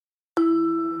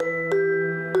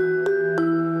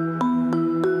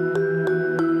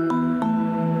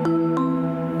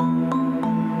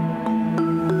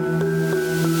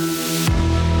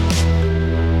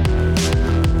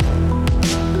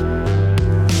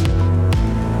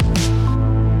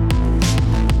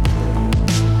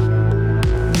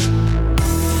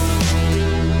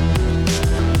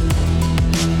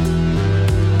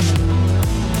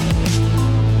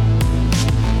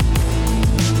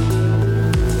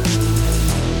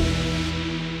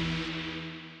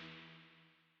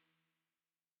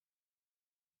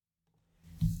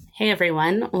Hey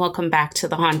everyone, welcome back to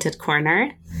the Haunted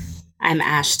Corner. I'm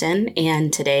Ashton,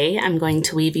 and today I'm going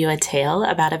to weave you a tale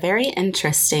about a very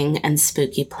interesting and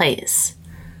spooky place.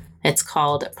 It's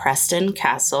called Preston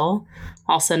Castle,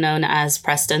 also known as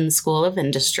Preston School of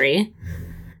Industry.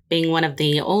 Being one of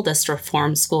the oldest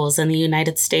reform schools in the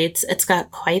United States, it's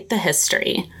got quite the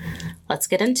history. Let's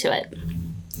get into it.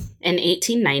 In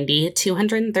 1890,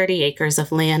 230 acres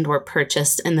of land were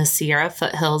purchased in the Sierra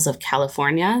foothills of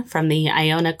California from the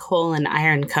Iona Coal and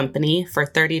Iron Company for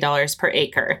 $30 per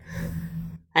acre.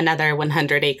 Another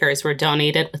 100 acres were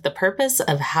donated with the purpose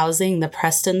of housing the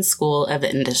Preston School of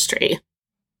Industry.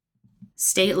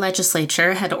 State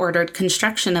legislature had ordered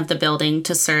construction of the building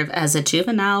to serve as a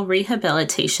juvenile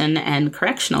rehabilitation and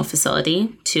correctional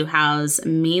facility to house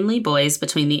mainly boys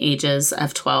between the ages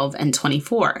of 12 and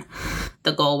 24.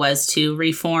 The goal was to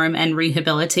reform and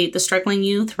rehabilitate the struggling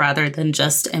youth rather than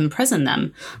just imprison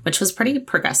them, which was pretty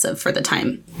progressive for the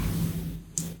time.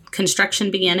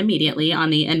 Construction began immediately on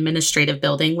the administrative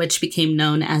building, which became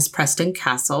known as Preston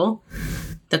Castle.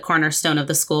 The cornerstone of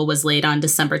the school was laid on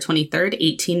December 23,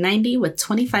 1890, with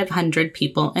 2,500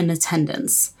 people in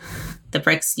attendance. The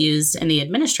bricks used in the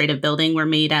administrative building were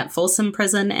made at Folsom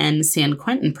Prison and San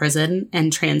Quentin Prison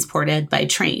and transported by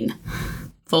train.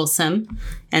 Folsom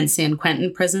and San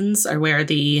Quentin prisons are where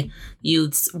the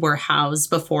youths were housed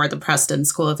before the Preston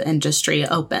School of Industry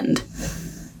opened.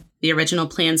 The original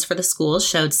plans for the school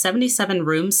showed 77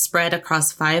 rooms spread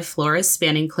across 5 floors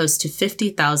spanning close to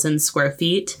 50,000 square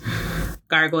feet.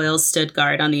 Gargoyles stood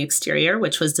guard on the exterior,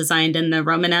 which was designed in the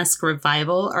Romanesque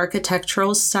Revival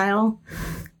architectural style.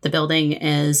 The building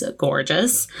is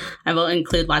gorgeous. I will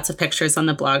include lots of pictures on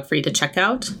the blog for you to check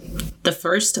out. The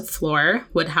first floor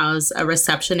would house a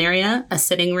reception area, a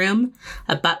sitting room,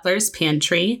 a butler's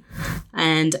pantry,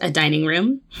 and a dining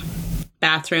room,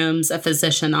 bathrooms, a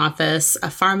physician office, a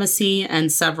pharmacy,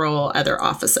 and several other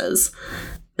offices.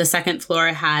 The second floor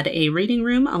had a reading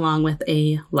room along with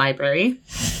a library,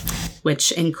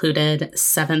 which included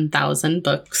 7,000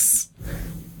 books,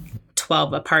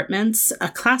 12 apartments, a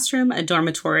classroom, a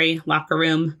dormitory, locker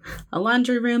room, a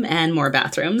laundry room, and more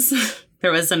bathrooms.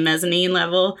 There was a mezzanine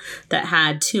level that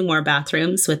had 2 more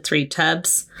bathrooms with 3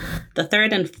 tubs. The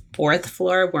third and fourth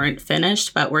floor weren't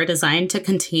finished, but were designed to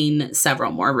contain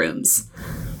several more rooms.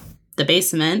 The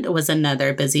basement was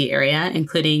another busy area,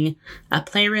 including a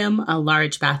playroom, a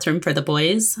large bathroom for the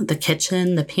boys, the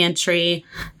kitchen, the pantry,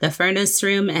 the furnace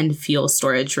room, and fuel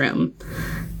storage room.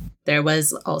 There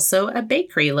was also a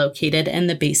bakery located in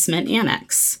the basement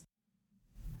annex.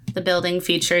 The building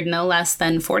featured no less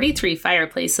than 43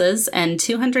 fireplaces and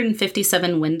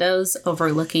 257 windows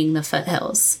overlooking the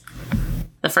foothills.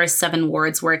 The first 7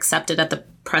 wards were accepted at the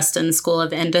Preston School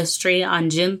of Industry on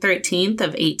June 13th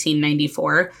of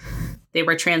 1894. They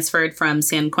were transferred from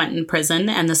San Quentin Prison,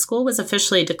 and the school was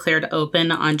officially declared open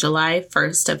on July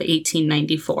 1st of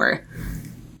 1894.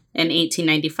 In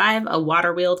 1895, a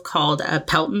water wheel called a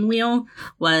Pelton wheel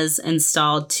was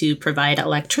installed to provide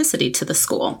electricity to the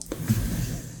school.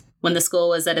 When the school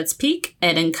was at its peak,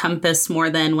 it encompassed more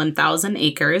than 1,000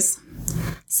 acres,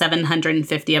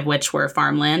 750 of which were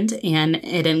farmland, and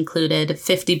it included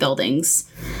 50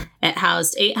 buildings. It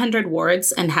housed 800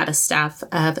 wards and had a staff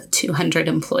of 200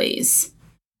 employees.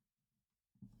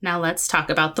 Now let's talk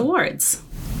about the wards.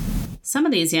 Some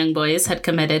of these young boys had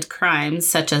committed crimes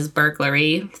such as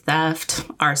burglary, theft,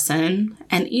 arson,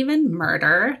 and even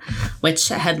murder, which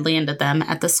had landed them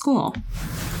at the school.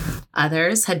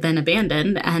 Others had been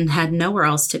abandoned and had nowhere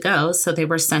else to go, so they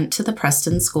were sent to the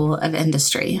Preston School of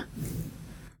Industry.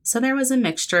 So there was a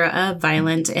mixture of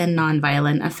violent and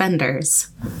nonviolent offenders.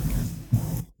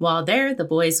 While there, the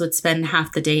boys would spend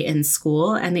half the day in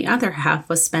school, and the other half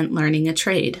was spent learning a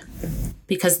trade.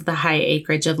 Because of the high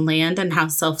acreage of land and how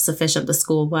self-sufficient the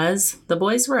school was, the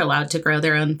boys were allowed to grow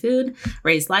their own food,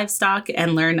 raise livestock,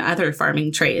 and learn other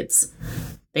farming trades.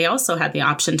 They also had the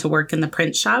option to work in the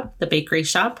print shop, the bakery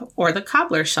shop, or the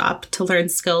cobbler shop to learn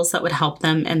skills that would help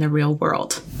them in the real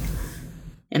world.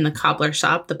 In the cobbler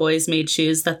shop, the boys made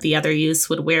shoes that the other youths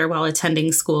would wear while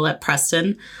attending school at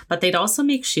Preston, but they'd also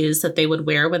make shoes that they would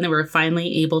wear when they were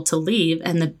finally able to leave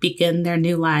and begin their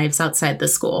new lives outside the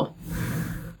school.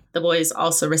 The boys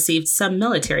also received some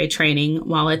military training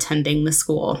while attending the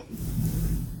school.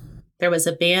 There was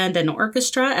a band and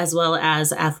orchestra, as well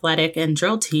as athletic and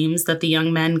drill teams that the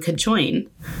young men could join.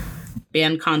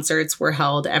 Band concerts were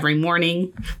held every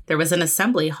morning. There was an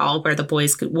assembly hall where the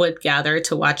boys would gather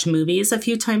to watch movies a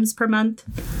few times per month.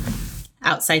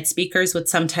 Outside speakers would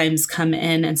sometimes come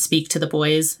in and speak to the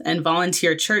boys, and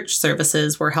volunteer church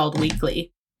services were held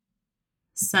weekly.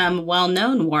 Some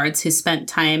well-known wards who spent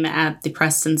time at the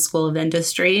Preston School of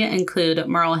Industry include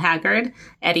Merle Haggard,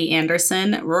 Eddie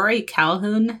Anderson, Rory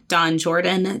Calhoun, Don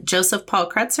Jordan, Joseph Paul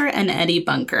Kretzer, and Eddie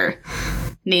Bunker.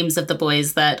 Names of the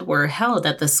boys that were held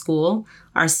at the school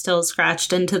are still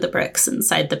scratched into the bricks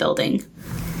inside the building.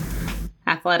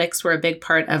 Athletics were a big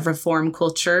part of reform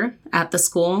culture at the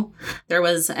school. There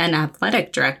was an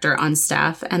athletic director on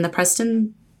staff, and the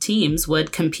Preston teams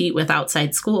would compete with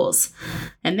outside schools.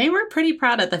 And they were pretty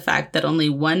proud of the fact that only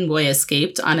one boy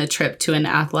escaped on a trip to an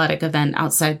athletic event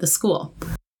outside the school.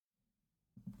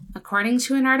 According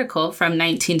to an article from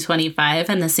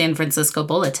 1925 in the San Francisco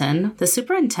Bulletin, the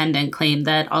superintendent claimed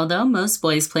that although most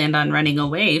boys planned on running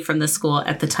away from the school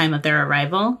at the time of their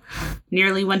arrival,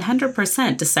 nearly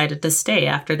 100% decided to stay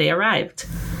after they arrived.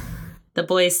 The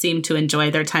boys seemed to enjoy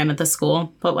their time at the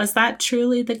school, but was that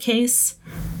truly the case?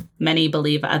 Many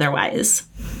believe otherwise.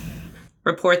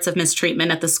 Reports of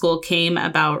mistreatment at the school came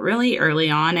about really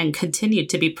early on and continued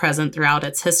to be present throughout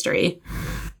its history.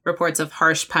 Reports of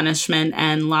harsh punishment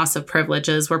and loss of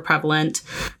privileges were prevalent,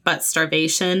 but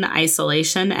starvation,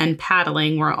 isolation, and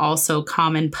paddling were also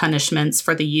common punishments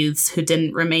for the youths who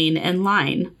didn't remain in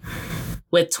line.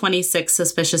 With 26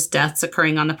 suspicious deaths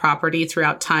occurring on the property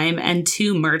throughout time and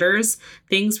 2 murders,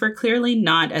 things were clearly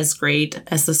not as great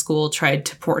as the school tried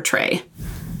to portray.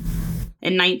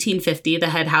 In 1950,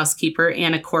 the head housekeeper,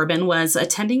 Anna Corbin, was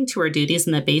attending to her duties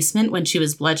in the basement when she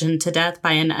was bludgeoned to death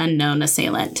by an unknown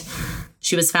assailant.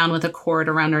 She was found with a cord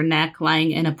around her neck, lying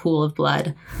in a pool of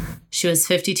blood. She was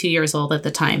 52 years old at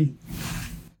the time.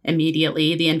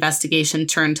 Immediately, the investigation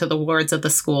turned to the wards of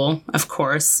the school, of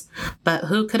course. But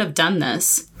who could have done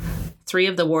this? 3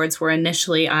 of the wards were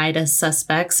initially eyed as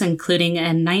suspects, including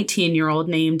a 19-year-old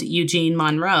named Eugene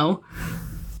Monroe.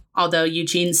 Although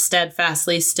Eugene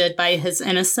steadfastly stood by his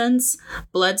innocence,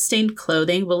 blood-stained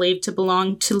clothing believed to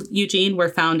belong to Eugene were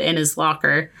found in his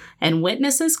locker, and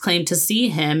witnesses claimed to see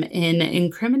him in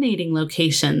incriminating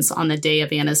locations on the day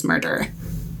of Anna's murder.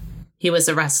 He was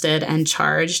arrested and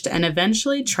charged and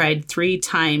eventually tried 3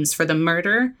 times for the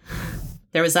murder.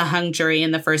 There was a hung jury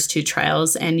in the first 2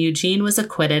 trials, and Eugene was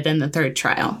acquitted in the 3rd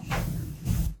trial.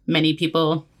 Many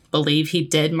people believe he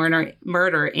did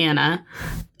murder Anna,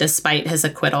 despite his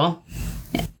acquittal,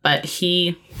 but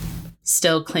he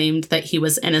still claimed that he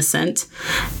was innocent.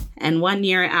 And 1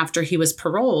 year after he was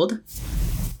paroled,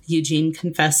 Eugene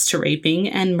confessed to raping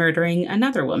and murdering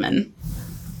another woman.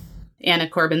 Anna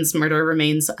Corbin's murder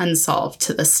remains unsolved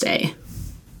to this day.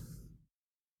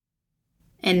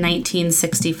 In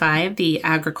 1965, the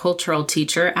agricultural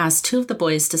teacher asked 2 of the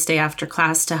boys to stay after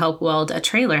class to help weld a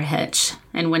trailer hitch,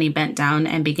 and when he bent down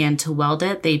and began to weld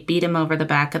it, they beat him over the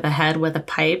back of the head with a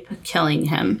pipe, killing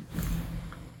him.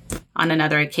 On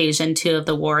another occasion, 2 of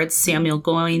the wards, Samuel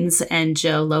Goines and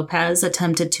Joe Lopez,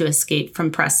 attempted to escape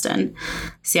from Preston.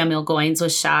 Samuel Goines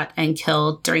was shot and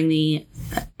killed during the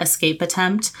escape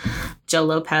attempt. Joe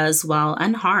Lopez, while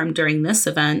unharmed during this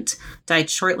event, died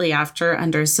shortly after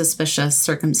under suspicious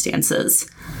circumstances.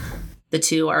 The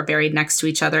 2 are buried next to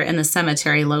each other in the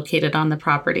cemetery located on the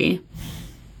property.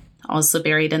 Also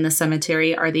buried in the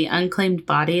cemetery are the unclaimed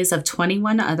bodies of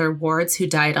 21 other wards who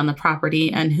died on the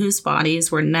property and whose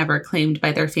bodies were never claimed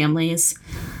by their families.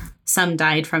 Some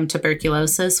died from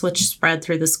tuberculosis, which spread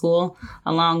through the school,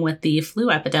 along with the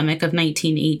flu epidemic of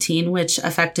 1918, which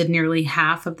affected nearly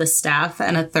half of the staff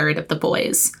and a third of the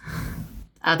boys.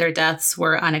 Other deaths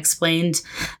were unexplained.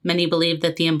 Many believe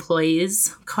that the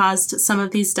employees caused some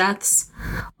of these deaths,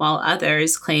 while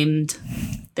others claimed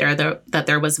that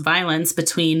there was violence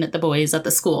between the boys at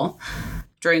the school.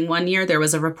 During 1 year, there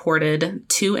was a reported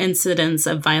 2 incidents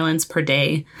of violence per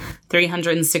day,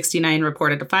 369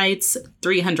 reported fights,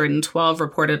 312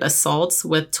 reported assaults,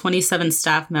 with 27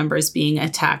 staff members being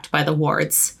attacked by the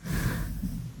wards.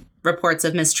 Reports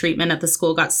of mistreatment at the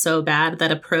school got so bad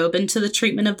that a probe into the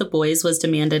treatment of the boys was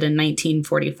demanded in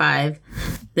 1945.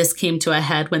 This came to a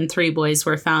head when 3 boys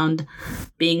were found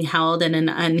being held in an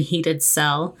unheated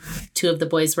cell. 2 of the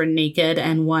boys were naked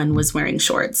and 1 was wearing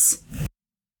shorts.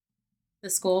 The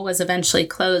school was eventually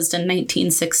closed in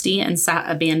 1960 and sat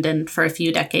abandoned for a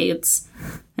few decades.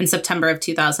 In September of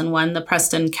 2001, the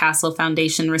Preston Castle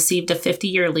Foundation received a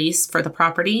 50-year lease for the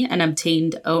property and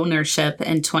obtained ownership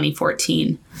in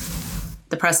 2014.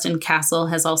 The Preston Castle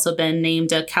has also been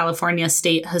named a California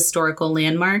State Historical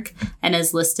Landmark and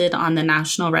is listed on the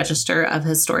National Register of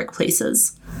Historic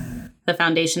Places. The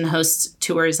foundation hosts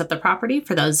tours of the property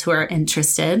for those who are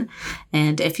interested,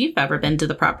 and if you've ever been to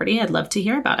the property, I'd love to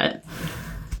hear about it.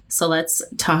 So let's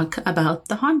talk about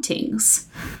the hauntings.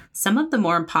 Some of the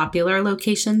more popular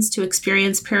locations to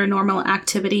experience paranormal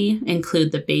activity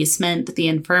include the basement, the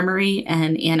infirmary,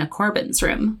 and Anna Corbin's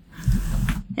room.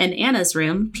 In Anna's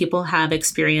room, people have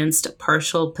experienced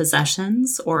partial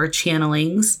possessions or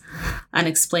channelings.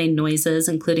 Unexplained noises,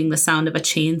 including the sound of a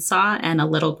chainsaw and a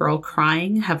little girl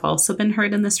crying, have also been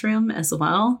heard in this room as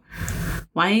well.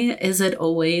 Why is it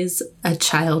always a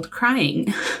child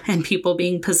crying and people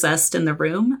being possessed in the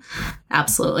room?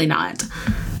 Absolutely not.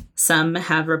 Some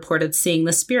have reported seeing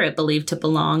the spirit believed to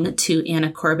belong to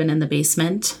Anna Corbin in the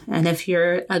basement. And if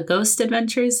you're a Ghost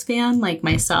Adventures fan like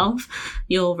myself,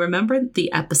 you'll remember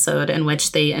the episode in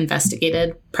which they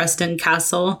investigated Preston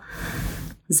Castle.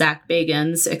 Zach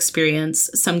Bagans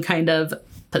experienced some kind of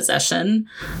possession,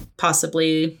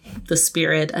 possibly the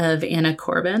spirit of Anna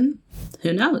Corbin.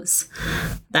 Who knows?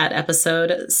 That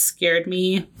episode scared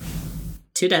me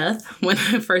to death when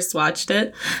I first watched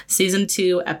it. Season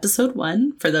 2, episode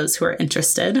 1, for those who are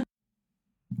interested.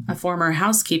 A former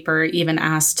housekeeper even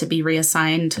asked to be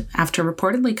reassigned after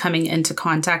reportedly coming into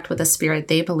contact with a spirit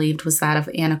they believed was that of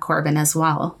Anna Corbin as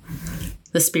well.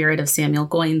 The spirit of Samuel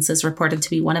Goins is reported to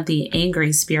be one of the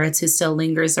angry spirits who still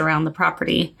lingers around the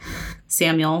property.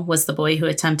 Samuel was the boy who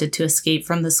attempted to escape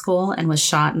from the school and was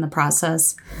shot in the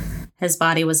process. His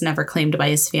body was never claimed by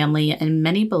his family, and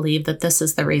many believe that this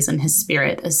is the reason his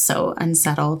spirit is so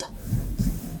unsettled.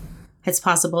 It's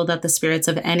possible that the spirits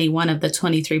of any one of the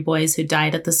 23 boys who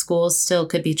died at the school still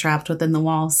could be trapped within the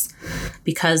walls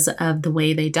because of the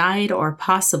way they died, or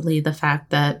possibly the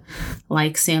fact that,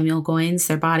 like Samuel Goins,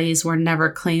 their bodies were never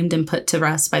claimed and put to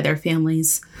rest by their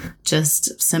families,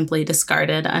 just simply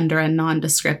discarded under a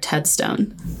nondescript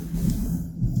headstone.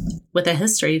 With a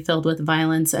history filled with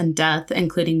violence and death,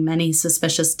 including many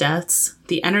suspicious deaths,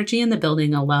 the energy in the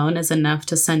building alone is enough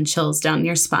to send chills down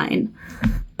your spine.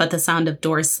 But the sound of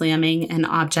doors slamming and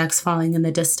objects falling in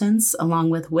the distance, along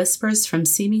with whispers from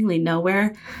seemingly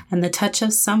nowhere and the touch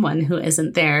of someone who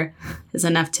isn't there, is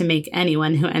enough to make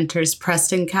anyone who enters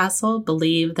Preston Castle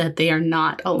believe that they are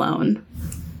not alone.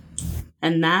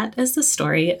 And that is the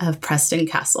story of Preston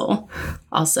Castle,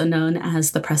 also known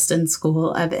as the Preston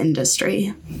School of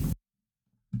Industry.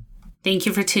 Thank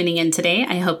you for tuning in today.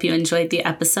 I hope you enjoyed the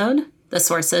episode. The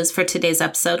sources for today's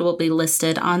episode will be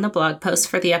listed on the blog post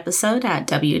for the episode at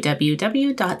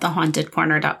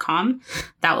www.thehauntedcorner.com.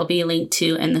 That will be linked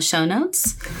to in the show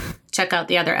notes. Check out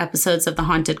the other episodes of The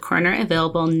Haunted Corner,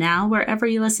 available now wherever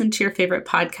you listen to your favorite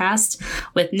podcast,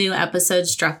 with new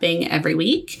episodes dropping every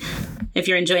week. If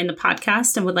you're enjoying the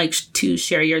podcast and would like to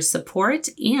share your support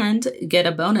and get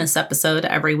a bonus episode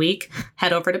every week,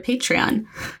 head over to Patreon.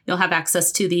 You'll have access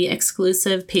to the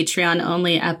exclusive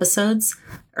Patreon-only episodes,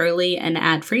 early and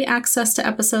ad-free access to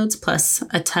episodes, plus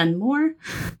a ton more.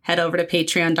 Head over to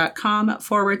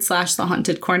patreon.com/The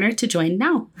Haunted Corner to join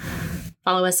now.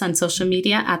 Follow us on social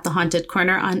media at The Haunted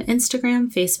Corner on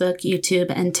Instagram, Facebook, YouTube,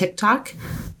 and TikTok.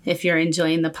 If you're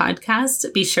enjoying the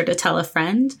podcast, be sure to tell a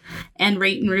friend and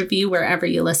rate and review wherever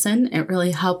you listen. It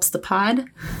really helps the pod.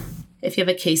 If you have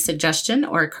a case suggestion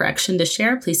or a correction to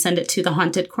share, please send it to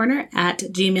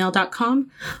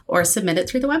thehauntedcorner@gmail.com or submit it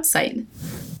through the website.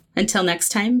 Until next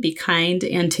time, be kind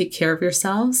and take care of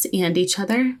yourselves and each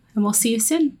other, and we'll see you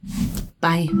soon.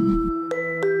 Bye.